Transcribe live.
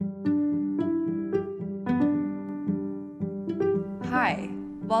Hi,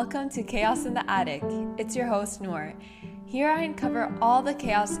 welcome to Chaos in the Attic. It's your host, Noor. Here I uncover all the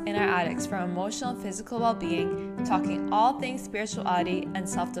chaos in our attics from emotional and physical well-being, talking all things spirituality and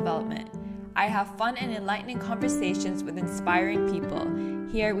self-development. I have fun and enlightening conversations with inspiring people.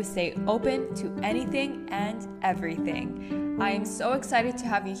 Here we stay open to anything and everything. I am so excited to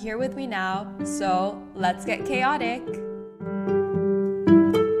have you here with me now, so let's get chaotic.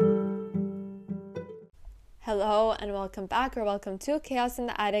 Hello and welcome back or welcome to Chaos in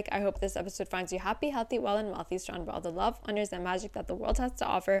the Attic. I hope this episode finds you happy, healthy, well, and wealthy, surrounded by all the love, wonders, and magic that the world has to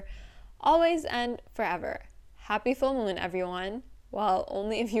offer, always and forever. Happy full moon, everyone. Well,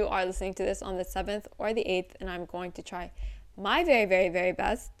 only if you are listening to this on the 7th or the 8th, and I'm going to try my very, very, very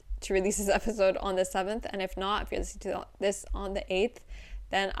best to release this episode on the 7th. And if not, if you're listening to this on the 8th,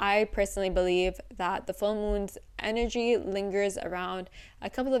 then I personally believe that the full moon's energy lingers around a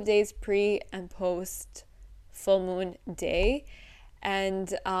couple of days pre and post full moon day.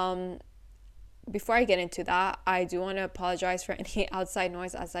 And before I get into that, I do want to apologize for any outside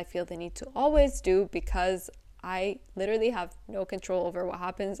noise, as I feel the need to always do, because I literally have no control over what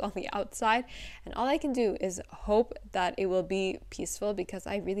happens on the outside, and all I can do is hope that it will be peaceful, because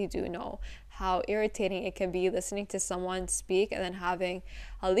I really do know how irritating it can be listening to someone speak and then having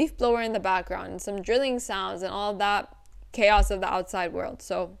a leaf blower in the background and some drilling sounds and all that chaos of the outside world.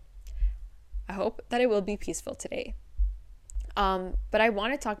 So I hope that it will be peaceful today. But I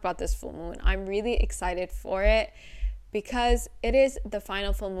want to talk about this full moon. I'm really excited for it because it is the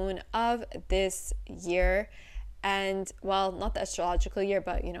final full moon of this year. And well, not the astrological year,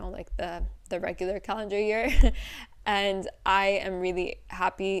 but like the regular calendar year. And I am really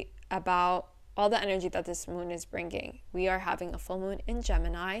happy about all the energy that this moon is bringing. We are having a full moon in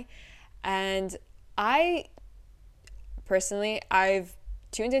Gemini. And I've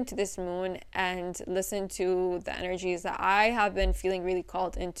tuned into this moon and listened to the energies that I have been feeling really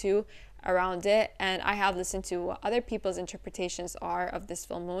called into around it, and I have listened to what other people's interpretations are of this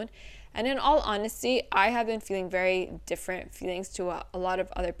full moon. And in all honesty, I have been feeling very different feelings to what a lot of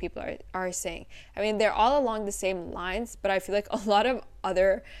other people are saying. I mean, they're all along the same lines, but I feel like a lot of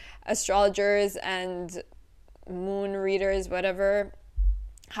other astrologers and moon readers, whatever,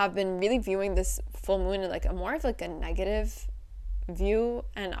 have been really viewing this full moon in like a more of like a negative view,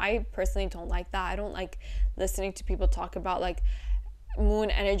 and I personally don't like that. I don't like listening to people talk about like moon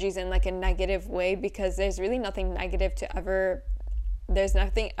energies in like a negative way, because there's nothing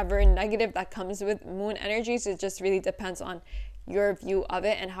ever negative that comes with moon energies. It just really depends on your view of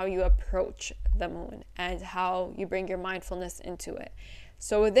it and how you approach the moon and how you bring your mindfulness into it.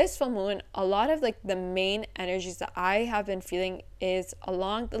 So with this full moon, a lot of like the main energies that I have been feeling is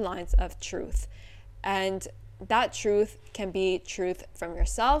along the lines of truth. And that truth can be truth from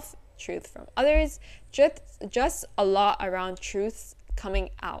yourself, truth from others, just a lot around truths coming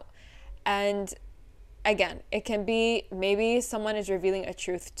out. And again, it can be maybe someone is revealing a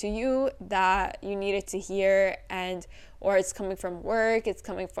truth to you that you needed to hear, or it's coming from work, it's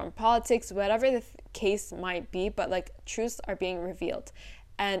coming from politics, whatever the case might be, but like truths are being revealed.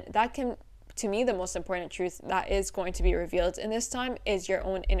 And that can, to me, the most important truth that is going to be revealed in this time is your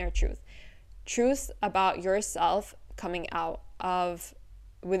own inner truth. Truths about yourself coming out of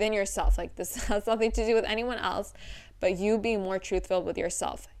within yourself. Like, this has nothing to do with anyone else, but you being more truthful with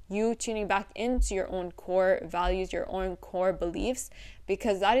yourself, you tuning back into your own core values, your own core beliefs,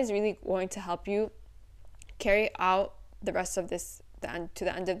 because that is really going to help you carry out the rest of this to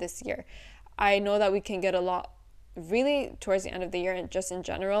the end of this year. I know that we can get a lot really towards the end of the year, and just in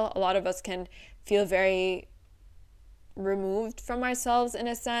general, a lot of us can feel very removed from ourselves in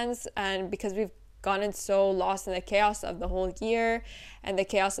a sense, and because we've gotten so lost in the chaos of the whole year and the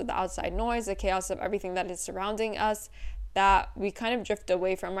chaos of the outside noise, the chaos of everything that is surrounding us, that we kind of drift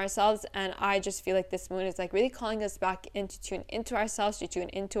away from ourselves. And I just feel like this moon is like really calling us back in to tune into ourselves, to tune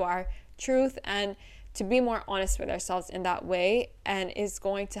into our truth, and to be more honest with ourselves in that way, and is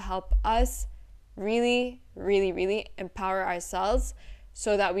going to help us really, really, really empower ourselves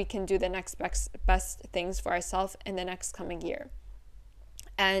so that we can do the next best things for ourselves in the next coming year.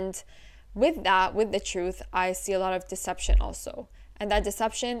 And with that, with the truth, I see a lot of deception also. And that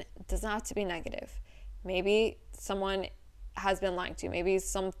deception does not have to be negative. Maybe someone has been lying to you. Maybe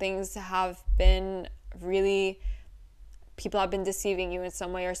some things have been people have been deceiving you in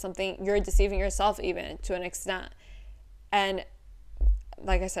some way, or something. You're deceiving yourself even to an extent. And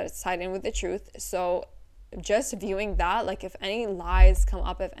like I said, it's tied in with the truth. So just viewing that, like if any lies come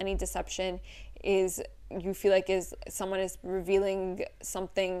up, if any deception you feel like someone is revealing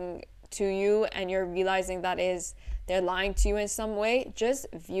something to you and you're realizing that they're lying to you in some way, just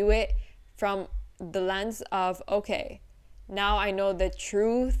view it from the lens of, okay, now I know the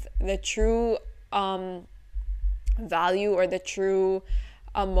true value or the true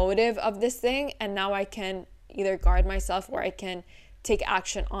motive of this thing, and now I can either guard myself or I can take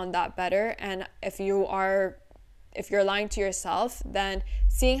action on that better. And if you're lying to yourself, then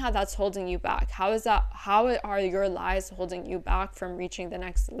seeing how that's holding you back. How are your lies holding you back from reaching the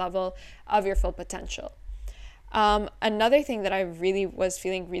next level of your full potential? Another thing that I really was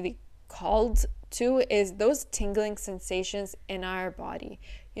feeling really called to is those tingling sensations in our body.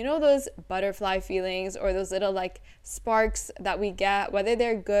 You know, those butterfly feelings or those little like sparks that we get, whether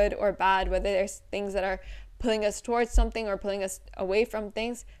they're good or bad, whether there's things that are pulling us towards something or pulling us away from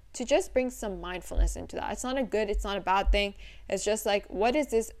things, to just bring some mindfulness into that. It's not a bad thing. It's just like, what is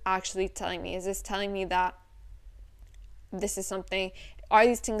this actually telling me? Is this telling me that this is something? Are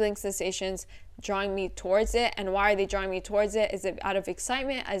these tingling sensations drawing me towards it? And why are they drawing me towards it? Is it out of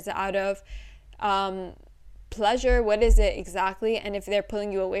excitement? Is it out of pleasure? What is it exactly? And if they're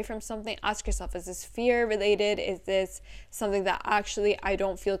pulling you away from something, ask yourself, is this fear related? Is this something that actually I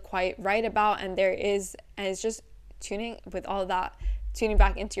don't feel quite right about? And it's just tuning with all that, tuning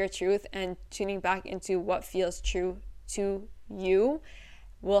back into your truth and tuning back into what feels true to you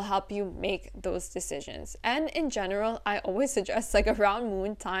will help you make those decisions. And in general, I always suggest, like, around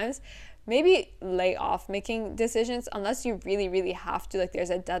moon times, maybe lay off making decisions unless you really, really have to. Like,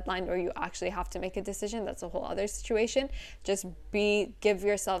 there's a deadline or you actually have to make a decision. That's a whole other situation. Just give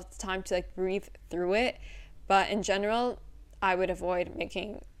yourself time to like breathe through it. But in general, I would avoid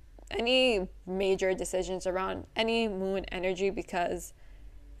making any major decisions around any moon energy, because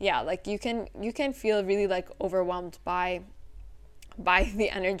like you can feel really like overwhelmed by the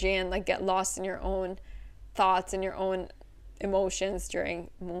energy and like get lost in your own thoughts and your own emotions during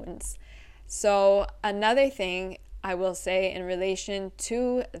moons. So another thing I will say in relation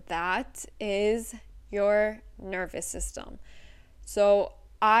to that is your nervous system. So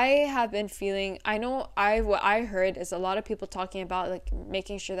I have been feeling, what I heard is a lot of people talking about like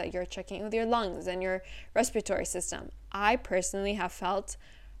making sure that you're checking with your lungs and your respiratory system. I personally have felt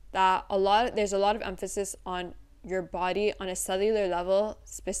that there's a lot of emphasis on your body on a cellular level,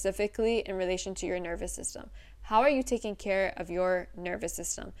 specifically in relation to your nervous system. How are you taking care of your nervous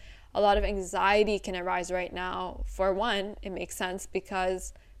system? A lot of anxiety can arise right now. For one, it makes sense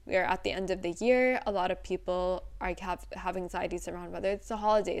because we are at the end of the year. A lot of people have anxieties around whether it's the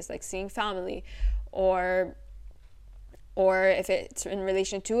holidays, like seeing family, or if it's in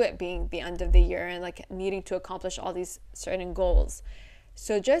relation to it being the end of the year and like needing to accomplish all these certain goals.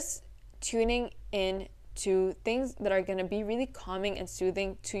 So just tuning in to things that are going to be really calming and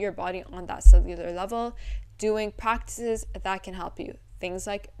soothing to your body on that cellular level, doing practices that can help you. Things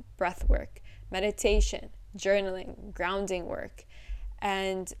like breath work, meditation, journaling, grounding work,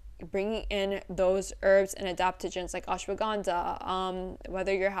 and bringing in those herbs and adaptogens like ashwagandha,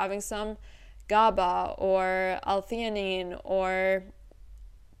 whether you're having some GABA or L-theanine or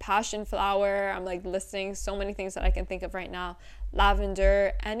passion flower. I'm like listing so many things that I can think of right now.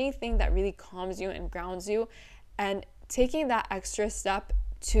 Lavender, anything that really calms you and grounds you, and taking that extra step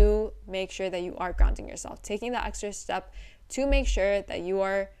to make sure that you are grounding yourself, taking that extra step to make sure that you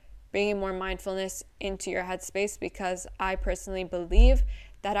are bringing more mindfulness into your headspace, because I personally believe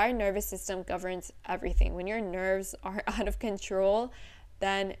that our nervous system governs everything. When your nerves are out of control,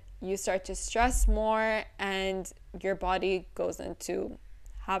 then you start to stress more and your body goes into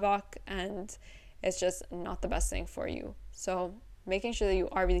havoc, and it's just not the best thing for you. So making sure that you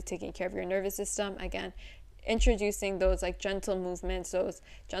are really taking care of your nervous system, again, introducing those like gentle movements, those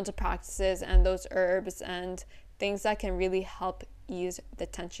gentle practices, and those herbs and things that can really help ease the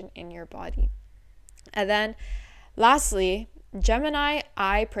tension in your body. And then lastly, Gemini,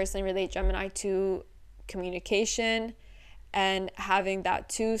 I personally relate Gemini to communication and having that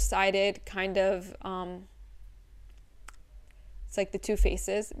two-sided kind of it's like the two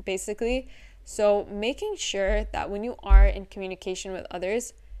faces, basically. So making sure that when you are in communication with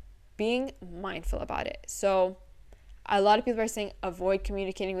others, being mindful about it. So a lot of people are saying avoid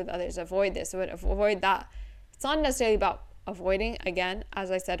communicating with others, avoid this, avoid that. It's not necessarily about avoiding. Again,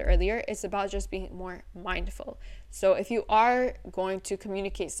 as I said earlier, it's about just being more mindful. So if you are going to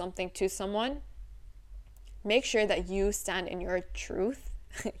communicate something to someone, make sure that you stand in your truth.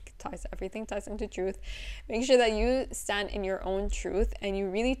 Everything ties into truth. Make sure that you stand in your own truth and you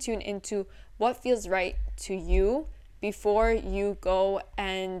really tune into what feels right to you before you go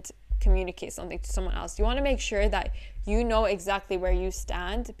and communicate something to someone else. You want to make sure that you know exactly where you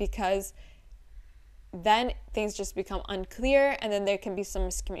stand, because then things just become unclear and then there can be some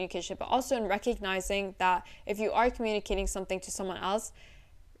miscommunication. But also in recognizing that if you are communicating something to someone else,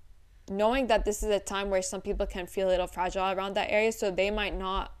 knowing that this is a time where some people can feel a little fragile around that area, so they might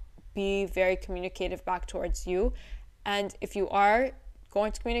not be very communicative back towards you. And if you are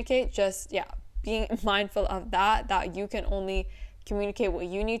going to communicate, just being mindful of that you can only communicate what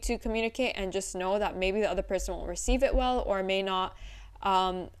you need to communicate, and just know that maybe the other person won't receive it well or may not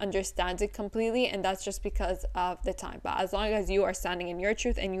understand it completely, and that's just because of the time. But as long as you are standing in your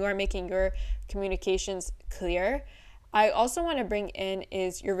truth and you are making your communications clear, I also want to bring in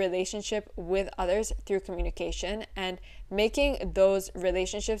is your relationship with others through communication and making those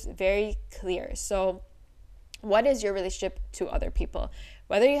relationships very clear. So what is your relationship to other people?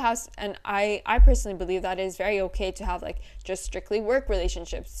 Whether you have, and I personally believe that it is very okay to have like just strictly work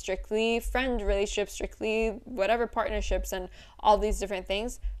relationships, strictly friend relationships, strictly whatever partnerships, and all these different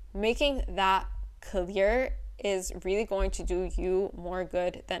things. Making that clear is really going to do you more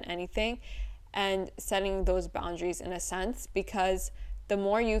good than anything, and setting those boundaries in a sense, because the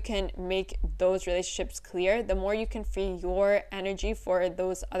more you can make those relationships clear, the more you can free your energy for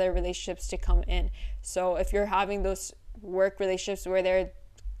those other relationships to come in. So if you're having those work relationships where they're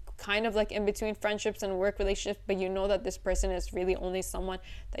kind of like in between friendships and work relationships, but you know that this person is really only someone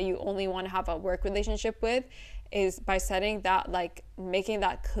that you only want to have a work relationship with, is by setting that, like making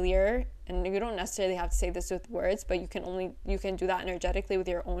that clear. And you don't necessarily have to say this with words, but you can do that energetically with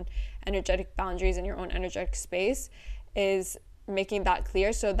your own energetic boundaries and your own energetic space, is making that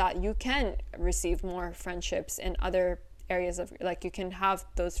clear so that you can receive more friendships in other areas of, like, you can have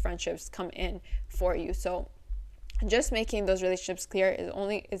those friendships come in for you. So just making those relationships clear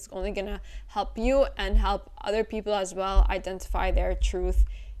is only gonna help you and help other people as well identify their truth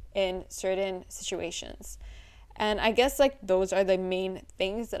in certain situations. And I guess like those are the main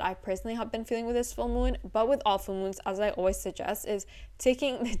things that I personally have been feeling with this full moon. But with all full moons, as I always suggest, is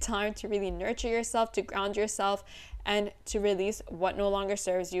taking the time to really nurture yourself, to ground yourself, and to release what no longer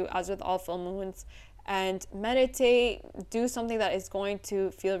serves you, as with all full moons. And meditate, do something that is going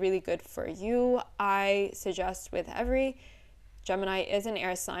to feel really good for you. I suggest with every Gemini is an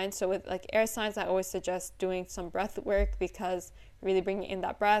air sign, so with like air signs, I always suggest doing some breath work, because really bringing in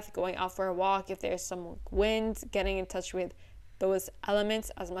that breath, going out for a walk, if there's some wind, getting in touch with those elements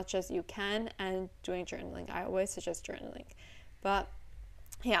as much as you can, and doing journaling. I always suggest journaling. But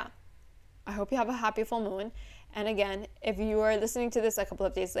yeah, I hope you have a happy full moon. And again, if you are listening to this a couple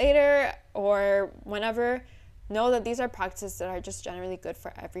of days later or whenever, know that these are practices that are just generally good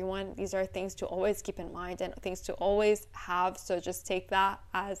for everyone. These are things to always keep in mind and things to always have. So just take that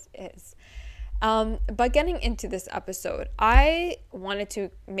as is. But getting into this episode, I wanted to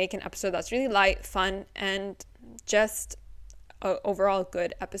make an episode that's really light, fun, and just a overall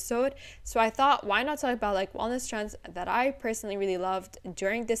good episode. So I thought, why not talk about like wellness trends that I personally really loved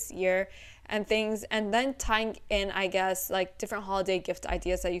during this year and things, and then tying in, I guess, like different holiday gift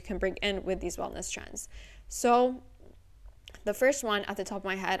ideas that you can bring in with these wellness trends. So the first one at the top of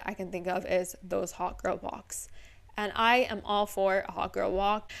my head I can think of is those hot girl walks. And I am all for a hot girl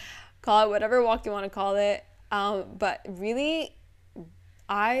walk. Call it whatever walk you want to call it. But really,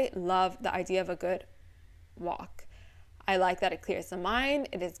 I love the idea of a good walk. I like that it clears the mind.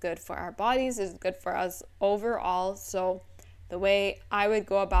 It is good for our bodies. It's good for us overall. So the way I would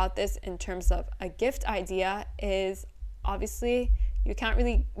go about this in terms of a gift idea is, obviously, you can't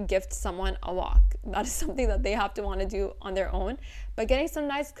really gift someone a walk. That is something that they have to want to do on their own. But getting some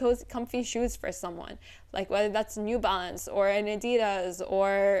nice, cozy, comfy shoes for someone, like whether that's New Balance or an Adidas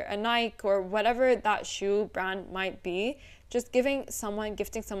or a Nike or whatever that shoe brand might be, just gifting someone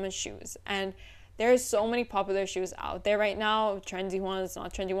shoes. And there's so many popular shoes out there right now, trendy ones,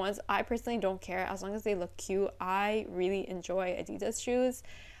 not trendy ones. I personally don't care as long as they look cute. I really enjoy Adidas shoes.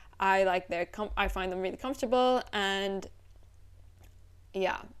 I like I find them really comfortable, and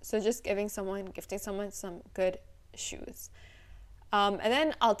yeah, so just gifting someone some good shoes. And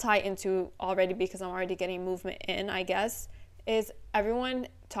then I'll tie into already, because I'm already getting movement in, I guess, is everyone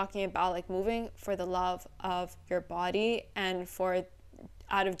talking about like moving for the love of your body and for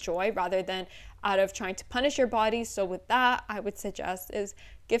out of joy rather than out of trying to punish your body. So with that, I would suggest is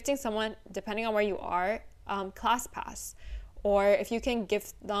gifting someone, depending on where you are, ClassPass, or if you can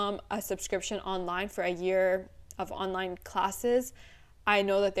gift them a subscription online for a year of online classes. I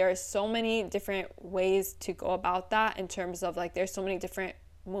know that there are so many different ways to go about that, in terms of like there's so many different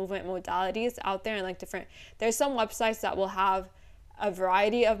movement modalities out there, and like there's some websites that will have a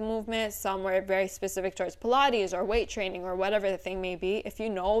variety of movements. Some are very specific towards Pilates or weight training or whatever the thing may be. If you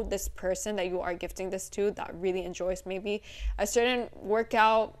know this person that you are gifting this to that really enjoys maybe a certain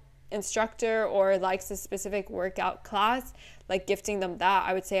workout instructor or likes a specific workout class, like gifting them that,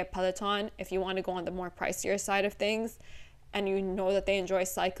 I would say a Peloton if you want to go on the more pricier side of things. and you know that they enjoy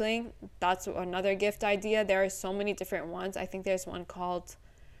cycling, that's another gift idea. There are so many different ones. I think there's one called,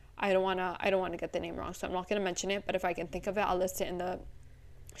 I don't want to get the name wrong, so I'm not going to mention it, but if I can think of it, I'll list it in the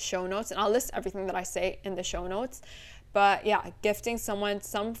show notes, and I'll list everything that I say in the show notes. But yeah, gifting someone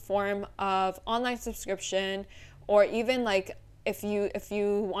some form of online subscription, or even like if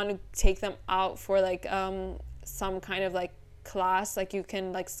you want to take them out for like some kind of like class, like you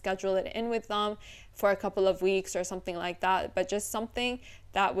can like schedule it in with them for a couple of weeks or something like that. But just something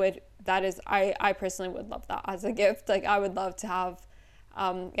that is I personally would love that as a gift. Like I would love to have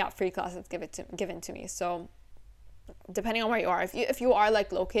free classes given to me. So depending on where you are, if you are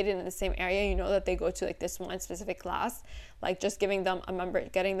like located in the same area, you know that they go to like this one specific class, like just getting them a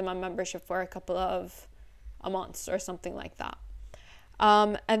membership for a couple of months or something like that.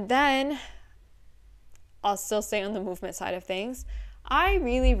 And then I'll still stay on the movement side of things. I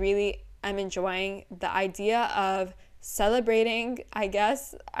really, really am enjoying the idea of celebrating, I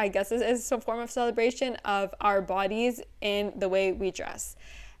guess this is some form of celebration of our bodies in the way we dress.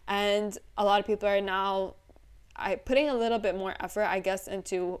 And a lot of people are now putting a little bit more effort, I guess,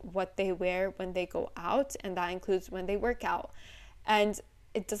 into what they wear when they go out, and that includes when they work out. And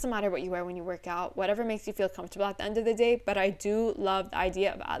it doesn't matter what you wear when you work out, whatever makes you feel comfortable at the end of the day. But I do love the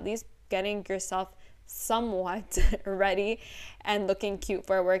idea of at least getting yourself somewhat ready and looking cute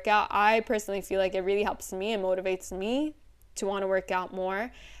for a workout. I personally feel like it really helps me and motivates me to want to work out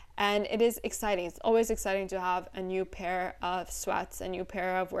more. And it is exciting. It's always exciting to have a new pair of sweats, a new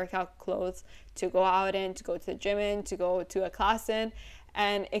pair of workout clothes to go out in, to go to the gym in, to go to a class in.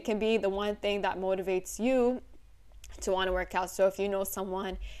 And it can be the one thing that motivates you to want to work out. So if you know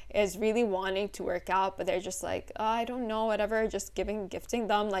someone is really wanting to work out, but they're just like, oh, I don't know, whatever, just gifting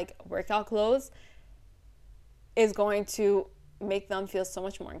them like workout clothes is going to make them feel so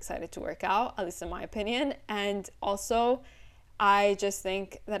much more excited to work out, at least in my opinion. And also, I just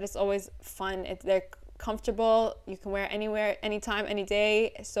think that it's always fun. They're comfortable. You can wear anywhere, anytime, any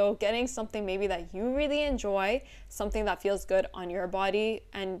day. So getting something maybe that you really enjoy, something that feels good on your body,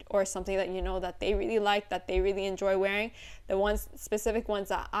 and or something that you know that they really like, that they really enjoy wearing. The specific ones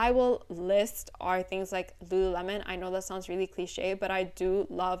that I will list are things like Lululemon. I know that sounds really cliche, but I do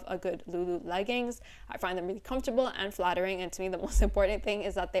love a good Lulu leggings. I find them really comfortable and flattering, and to me the most important thing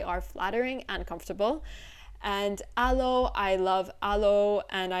is that they are flattering and comfortable. And Alo, I love Alo,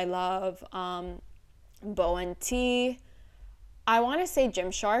 and I love Bowen T. I want to say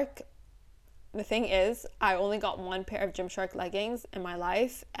Gymshark. The thing is, I only got one pair of Gymshark leggings in my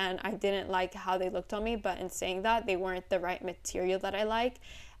life, and I didn't like how they looked on me. But in saying that, they weren't the right material that I like,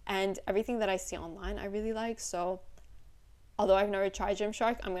 and everything that I see online I really like. So although I've never tried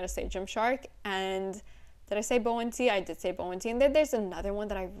Gymshark, I'm going to say Gymshark. And did I say Bowen T? I did say Bowen T. And then there's another one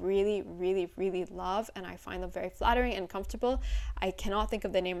that I really, really, really love, and I find them very flattering and comfortable. I cannot think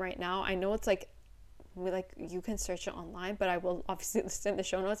of the name right now. I know it's like you can search it online, but I will obviously list it in the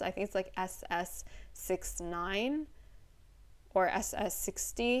show notes. I think it's like SS69 or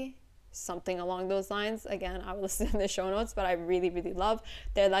SS60, something along those lines. Again, I will list it in the show notes, but I really, really love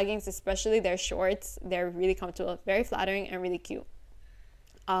their leggings, especially their shorts. They're really comfortable, very flattering, and really cute.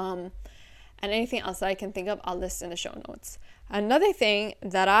 And anything else that I can think of, I'll list in the show notes. Another thing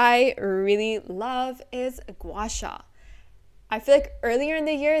that I really love is gua sha. I feel like earlier in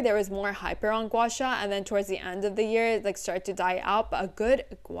the year, there was more hype around gua sha, and then towards the end of the year, it like started to die out. But a good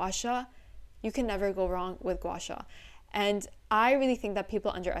gua sha, you can never go wrong with gua sha. And I really think that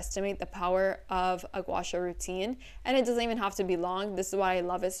people underestimate the power of a gua sha routine. And it doesn't even have to be long. This is why I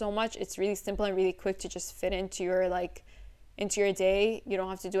love it so much. It's really simple and really quick to just fit into your day. You don't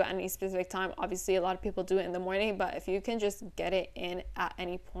have to do it at any specific time. Obviously, a lot of people do it in the morning, but if you can just get it in at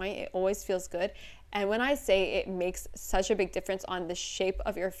any point, it always feels good. And when I say it makes such a big difference on the shape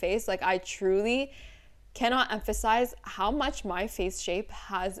of your face, like I truly cannot emphasize how much my face shape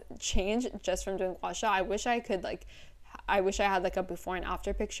has changed just from doing gua sha. I wish I had like a before and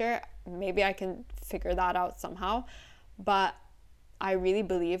after picture. Maybe I can figure that out somehow. But I really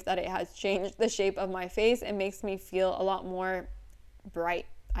believe that it has changed the shape of my face. It makes me feel a lot more bright,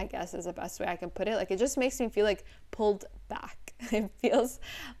 I guess is the best way I can put it. Like it just makes me feel like pulled back. It feels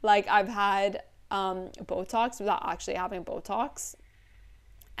like I've had Botox without actually having Botox.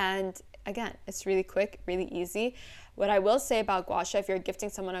 And again, it's really quick, really easy. What I will say about gua sha, if you're gifting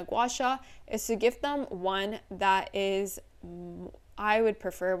someone a gua sha, is to gift them one that is, I would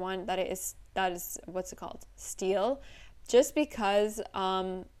prefer one that is what's it called? Steel. Just because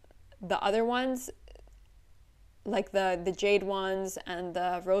the other ones, like the jade ones and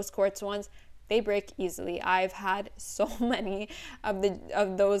the rose quartz ones, they break easily. I've had so many of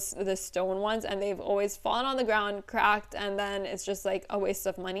the stone ones, and they've always fallen on the ground, cracked, and then it's just like a waste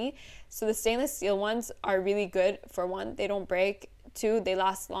of money. So the stainless steel ones are really good. For one, they don't break. Two, they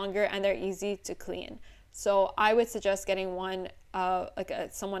last longer, and they're easy to clean. So I would suggest getting one, a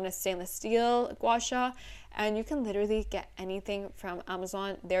stainless steel gua sha, and you can literally get anything from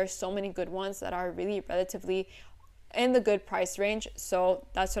Amazon. There are so many good ones that are really relatively in the good price range. So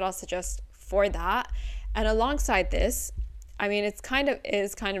that's what I'll suggest for that. And alongside this, I mean, it's kind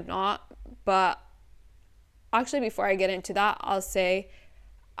of not, but actually before I get into that, I'll say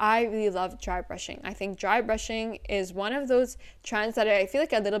I really love dry brushing. I think dry brushing is one of those trends that I feel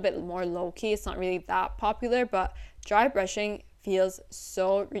like a little bit more low-key. It's not really that popular, but dry brushing feels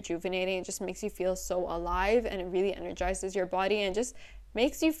so rejuvenating. It just makes you feel so alive, and it really energizes your body and just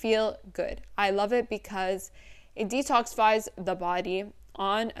makes you feel good. I love it because it detoxifies the body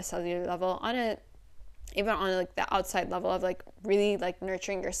on a cellular level, even on like the outside level of like really like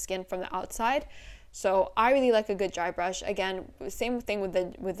nurturing your skin from the outside. So I really like a good dry brush. Again, same thing with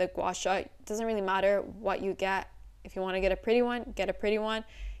the gua sha. It doesn't really matter what you get. If you want to get a pretty one, get a pretty one.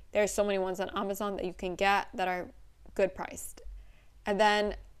 There's so many ones on Amazon that you can get that are good priced. And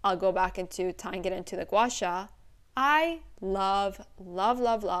then I'll go back into tying it into the gua sha. I love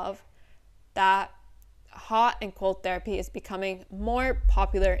that hot and cold therapy is becoming more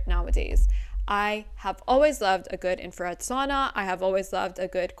popular nowadays. I have always loved a good infrared sauna. I have always loved a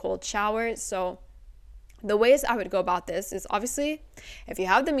good cold shower. So the ways I would go about this is, obviously, if you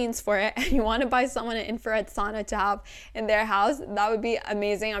have the means for it and you want to buy someone an infrared sauna to have in their house, that would be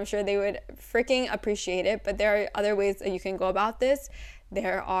amazing. I'm sure they would freaking appreciate it. But there are other ways that you can go about this.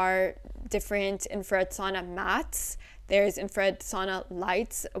 There are different infrared sauna mats. There's infrared sauna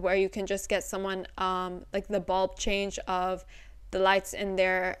lights where you can just get someone like the bulb change of the lights in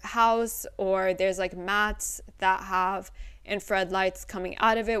their house, or there's like mats that have infrared lights coming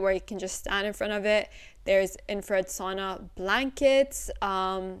out of it where you can just stand in front of it. There's infrared sauna blankets,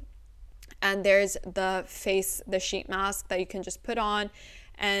 and there's the sheet mask that you can just put on,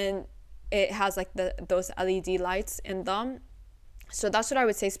 and it has like those LED lights in them. So that's what I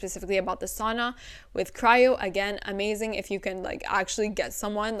would say specifically about the sauna. With cryo, again, amazing if you can like actually get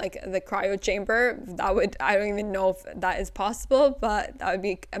someone like the cryo chamber. I don't even know if that is possible, but that would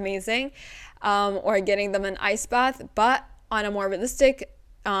be amazing. Or getting them an ice bath. But on a more realistic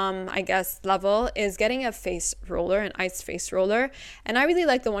level is getting a face roller, an ice face roller. And I really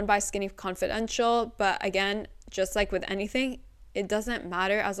like the one by Skinny Confidential, but again, just like with anything, it doesn't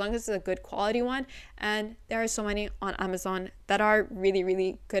matter as long as it's a good quality one. And there are so many on Amazon that are really,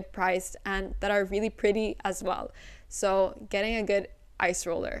 really good priced and that are really pretty as well. So getting a good ice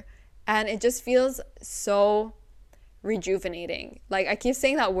roller, and it just feels so rejuvenating. Like, I keep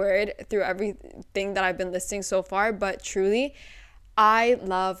saying that word through everything that I've been listing so far, but truly, I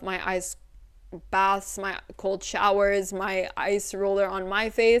love my ice baths, my cold showers, my ice roller on my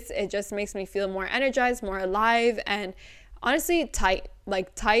face. It just makes me feel more energized, more alive, and honestly tight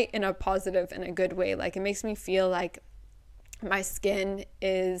in a positive and a good way. Like, it makes me feel like my skin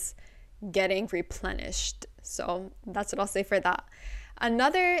is getting replenished. So that's what I'll say for that.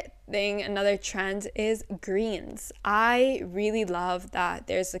 Another trend is greens. I really love that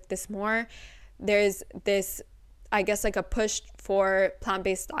there's this I guess like a push for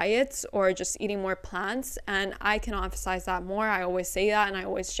plant-based diets or just eating more plants, and I cannot emphasize that more. I always say that and I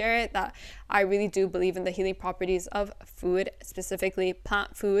always share it, that I really do believe in the healing properties of food, specifically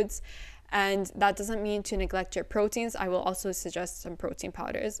plant foods, and that doesn't mean to neglect your proteins. I will also suggest some protein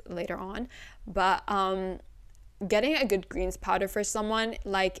powders later on, but getting a good greens powder for someone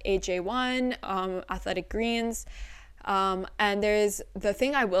like AJ1, Athletic Greens, and there's the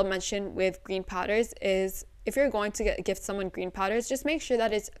thing I will mention with green powders is, if you're going to gift someone green powders, just make sure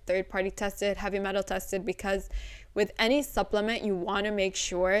that it's third-party tested, heavy metal tested, because with any supplement, you want to make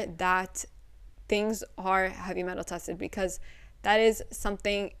sure that things are heavy metal tested, because that is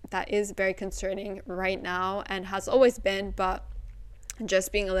something that is very concerning right now and has always been, but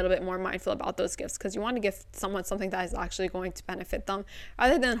just being a little bit more mindful about those gifts, because you want to gift someone something that is actually going to benefit them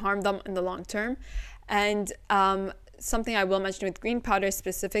rather than harm them in the long term. And something I will mention with green powders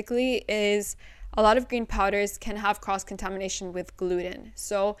specifically is a lot of green powders can have cross-contamination with gluten.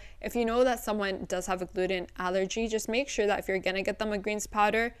 So if you know that someone does have a gluten allergy, just make sure that if you're going to get them a greens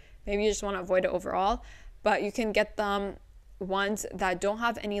powder, maybe you just want to avoid it overall, but you can get them ones that don't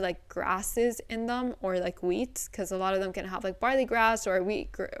have any like grasses in them or like wheat, because a lot of them can have like barley grass or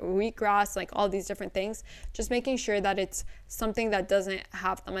wheat grass, like all these different things. Just making sure that it's something that doesn't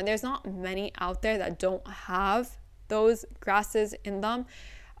have them. And there's not many out there that don't have those grasses in them.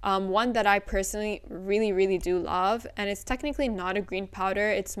 One that I personally really, really do love, and it's technically not a green powder,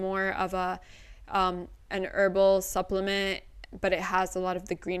 it's more of an herbal supplement, but it has a lot of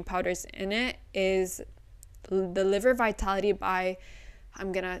the green powders in it, is the Liver Vitality by,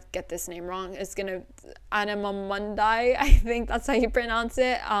 I'm gonna get this name wrong, it's gonna Animamundai, I think that's how you pronounce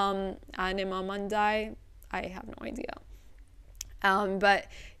it. Animamundai, I have no idea. But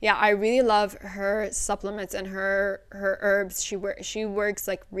yeah, I really love her supplements and her herbs. She works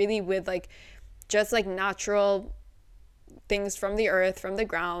like really with like just like natural things from the earth, from the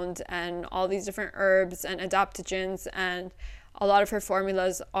ground, and all these different herbs and adaptogens, and a lot of her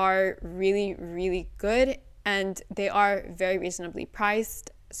formulas are really, really good, and they are very reasonably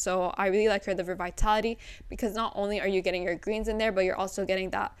priced. So I really like her Liver Vitality, because not only are you getting your greens in there, but you're also getting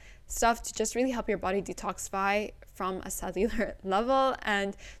that stuff to just really help your body detoxify from a cellular level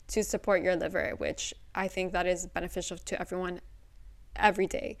and to support your liver, which I think that is beneficial to everyone every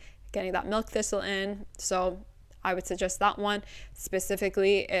day, getting that milk thistle in. So I would suggest that one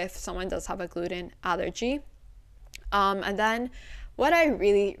specifically if someone does have a gluten allergy. And then what I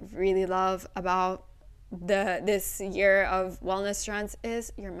really, really love about this year of wellness trends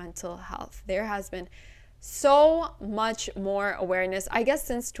is your mental health. There has been so much more awareness, I guess,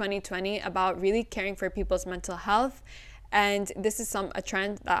 since 2020 about really caring for people's mental health. And this is a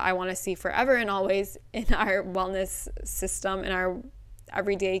trend that I want to see forever and always in our wellness system, in our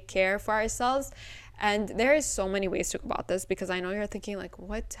everyday care for ourselves. And there is so many ways to go about this, because I know you're thinking like,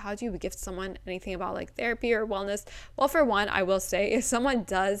 how do you gift someone anything about like therapy or wellness? Well, for one, I will say, if someone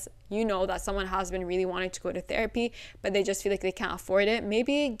does, that someone has been really wanting to go to therapy, but they just feel like they can't afford it,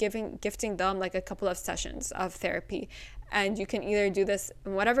 maybe gifting them like a couple of sessions of therapy. And you can either do this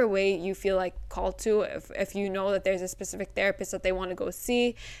in whatever way you feel like called to. If you know that there's a specific therapist that they want to go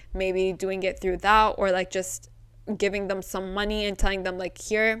see, maybe doing it through that, or like just giving them some money and telling them like,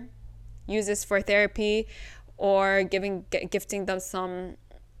 here, use this for therapy, or gifting them some,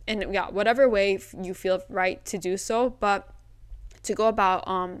 in whatever way you feel right to do so. But to go about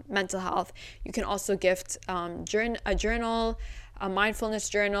mental health, you can also gift a journal, mindfulness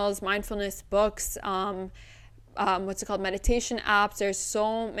journals, mindfulness books, meditation apps. There's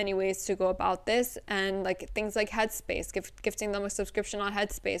so many ways to go about this, and like things like Headspace, gifting them a subscription on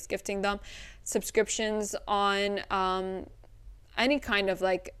Headspace, gifting them subscriptions on any kind of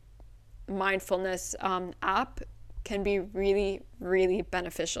like mindfulness app can be really, really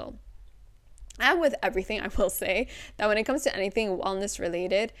beneficial. And with everything, I will say that when it comes to anything wellness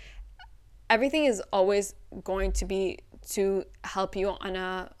related, everything is always going to be to help you on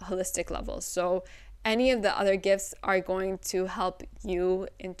a holistic level. So any of the other gifts are going to help you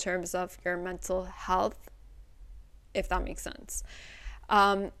in terms of your mental health, if that makes sense.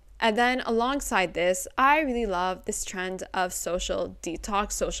 And then alongside this, I really love this trend of social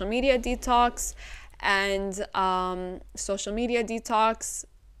media detox,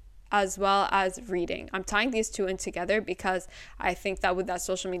 as well as reading. I'm tying these two in together because I think that with that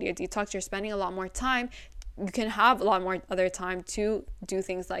social media detox, you're spending a lot more time. You can have a lot more other time to do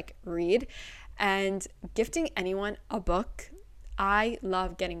things like read, and gifting anyone a book. I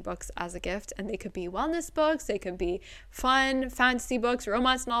love getting books as a gift, and they could be wellness books, they could be fun fantasy books,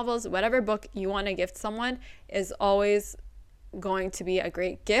 romance novels, whatever book you want to gift someone is always going to be a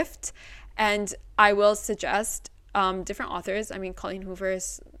great gift. And I will suggest different authors. I mean, Colleen Hoover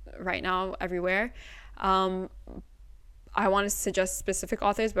is right now everywhere. I want to suggest specific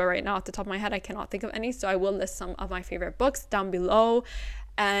authors, but right now at the top of my head, I cannot think of any. So I will list some of my favorite books down below.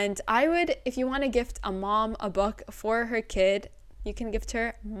 And I would, if you want to gift a mom a book for her kid, you can gift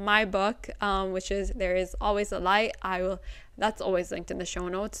her my book, which is There Is Always a Light. That's always linked in the show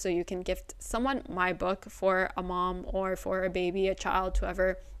notes. So you can gift someone my book for a mom or for a baby, a child,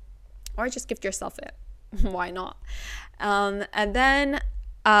 whoever, or just gift yourself it. Why not? And then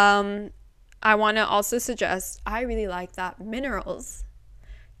I want to also suggest, I really like that minerals.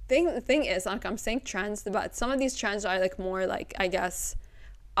 The thing is, like, I'm saying trends, but some of these trends are like more like, I guess,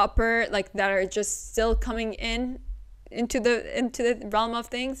 upper, like that are just still coming into the realm of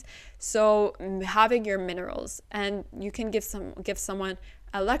things. So having your minerals, and you can give someone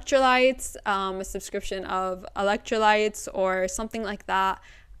electrolytes, a subscription of electrolytes or something like that.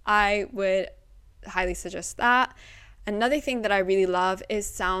 I would highly suggest that. Another thing that I really love is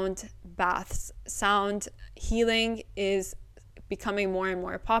sound baths. Sound healing is becoming more and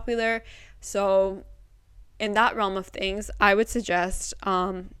more popular. So in that realm of things, I would suggest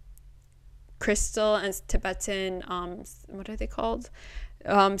crystal and Tibetan, what are they called?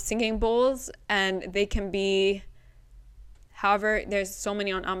 Singing bowls, and they can be However, there's so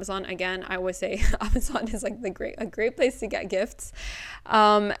many on Amazon. Again, I would say Amazon is like a great place to get gifts.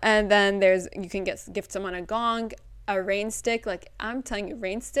 And then you can gift someone a gong, a rain stick. Like I'm telling you,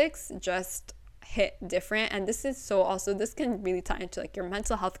 rain sticks just hit different. And this can really tie into like your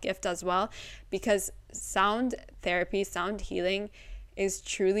mental health gift as well, because sound therapy, sound healing is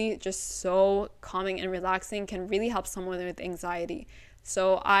truly just so calming and relaxing, can really help someone with anxiety.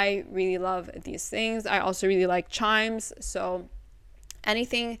 So I really love these things. I also really like chimes. So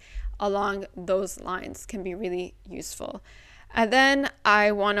anything along those lines can be really useful. And then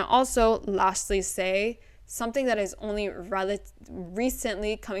I want to also lastly say something that is only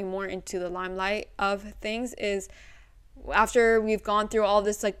recently coming more into the limelight of things is, after we've gone through all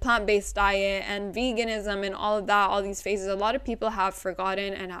this like plant-based diet and veganism and all of that, all these phases, a lot of people have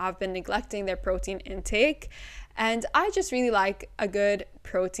forgotten and have been neglecting their protein intake. And I just really like a good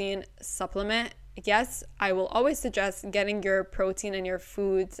protein supplement. Yes, I will always suggest getting your protein and your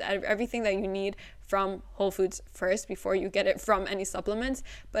foods, everything that you need, from Whole Foods first before you get it from any supplements.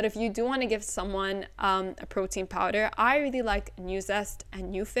 But if you do want to give someone a protein powder, I really like Nuzest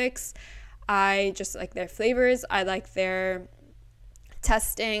and Nufix. I just like their flavors. I like their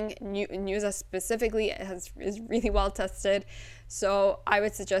testing. Nuzest specifically is really well tested. So I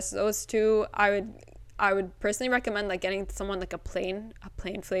would suggest those two. I would personally recommend like getting someone like a plain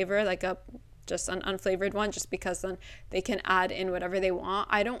flavor, like just an unflavored one, just because then they can add in whatever they want.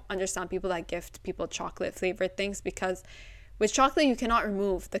 I don't understand people that gift people chocolate flavored things, because with chocolate you cannot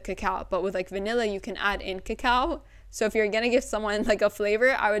remove the cacao, but with like vanilla you can add in cacao. So if you're gonna give someone like a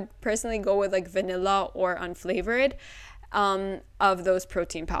flavor, I would personally go with like vanilla or unflavored of those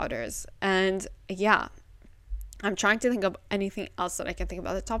protein powders. And yeah, I'm trying to think of anything else that I can think of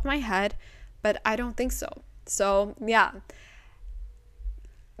at the top of my head, but I don't think so. So yeah,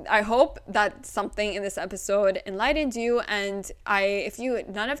 I hope that something in this episode enlightened you. And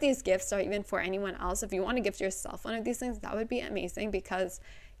none of these gifts are even for anyone else. If you want to gift yourself one of these things, that would be amazing, because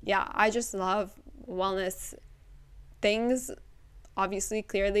yeah, I just love wellness things, obviously,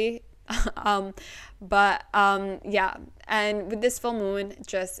 clearly. Yeah, and with this full moon,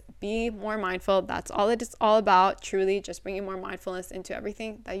 just be more mindful. That's all it is all about, truly, just bringing more mindfulness into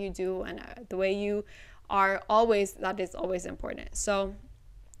everything that you do, and the way you are always, that is always important. So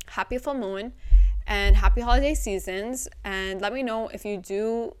happy full moon and happy holiday seasons, and let me know if you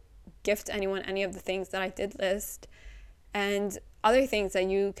do gift anyone any of the things that I did list, and other things that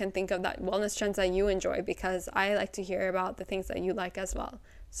you can think of, that wellness trends that you enjoy, because I like to hear about the things that you like as well.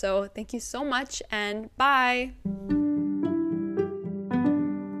 So thank you so much, and bye.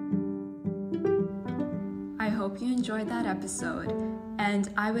 I hope you enjoyed that episode, and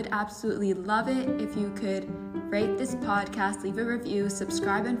I would absolutely love it if you could rate this podcast, leave a review,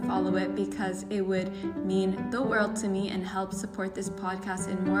 subscribe, and follow it, because it would mean the world to me and help support this podcast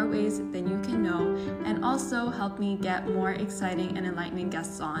in more ways than you can know, and also help me get more exciting and enlightening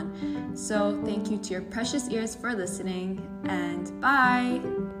guests on. So thank you to your precious ears for listening, and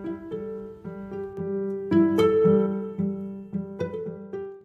bye!